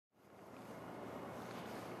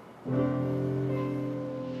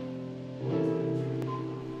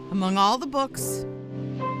Among all the books,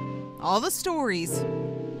 all the stories,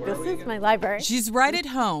 This is my library. she's right at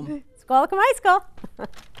home. Squalicum High School.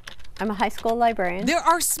 I'm a high school librarian. There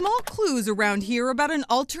are small clues around here about an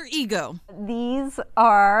alter ego. These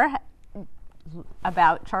are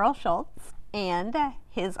about Charles Schulz and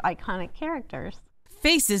his iconic characters.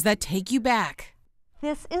 Faces that take you back.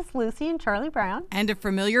 This is Lucy and Charlie Brown. And a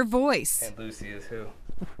familiar voice. And Lucy is who?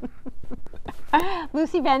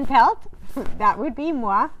 Lucy Van Pelt. That would be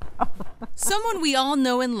moi. Someone we all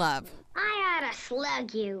know and love. I ought to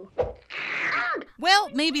slug you. Ugh! Well,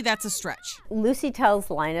 maybe that's a stretch. Lucy tells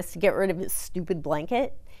Linus to get rid of his stupid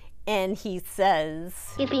blanket, and he says,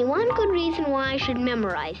 Give me one good reason why I should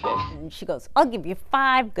memorize this. and she goes, I'll give you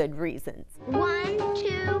 5 good reasons. 1,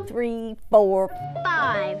 2, 3, 4,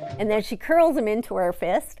 5. and then she curls him into her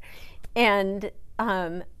fist, and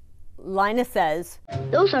Linus says,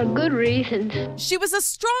 Those are good reasons. She was a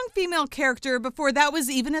strong female character before that was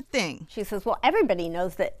even a thing. she says, well, everybody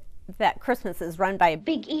knows that Christmas is run by a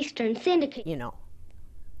big, Big Eastern Syndicate.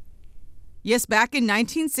 Yes, back in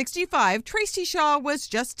 1965, Tracy Shaw was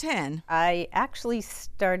just 10. I actually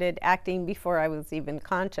started acting before I was even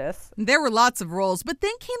conscious. There were lots of roles, but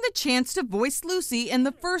then came the chance to voice Lucy in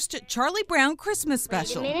the first Charlie Brown Christmas Wait a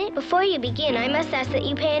special. minute. Before you begin, I must ask that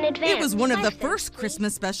you pay in advance. It was one of the 5 cents, first please.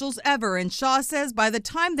 Christmas specials ever, and Shaw says by the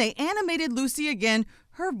time they animated Lucy again,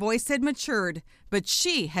 her voice had matured, but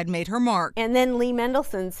she had made her mark. And then Lee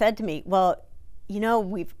Mendelson said to me, well,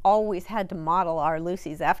 we've always had to model our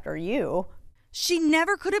Lucys after you. She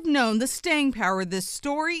never could have known the staying power this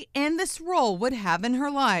story and this role would have in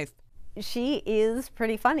her life. She is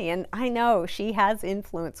pretty funny, and I know she has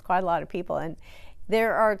influenced quite a lot of people. And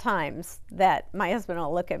there are times that my husband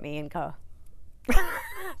will look at me and go,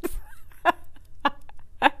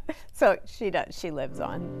 so she does, she lives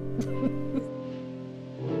on.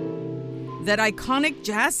 That iconic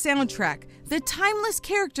jazz soundtrack, the timeless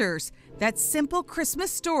characters, that simple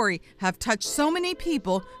Christmas story have touched so many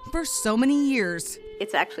people for so many years.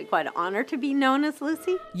 It's actually quite an honor to be known as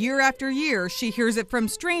Lucy. Year after year, she hears it from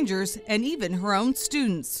strangers and even her own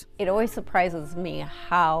students. It always surprises me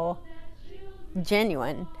how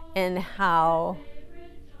genuine and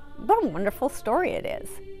what a wonderful story it is.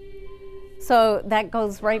 So that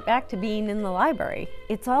goes right back to being in the library.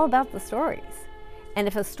 It's all about the stories. And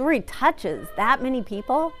if a story touches that many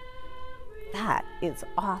people, that is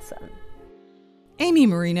awesome. Amy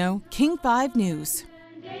Marino, King 5 News.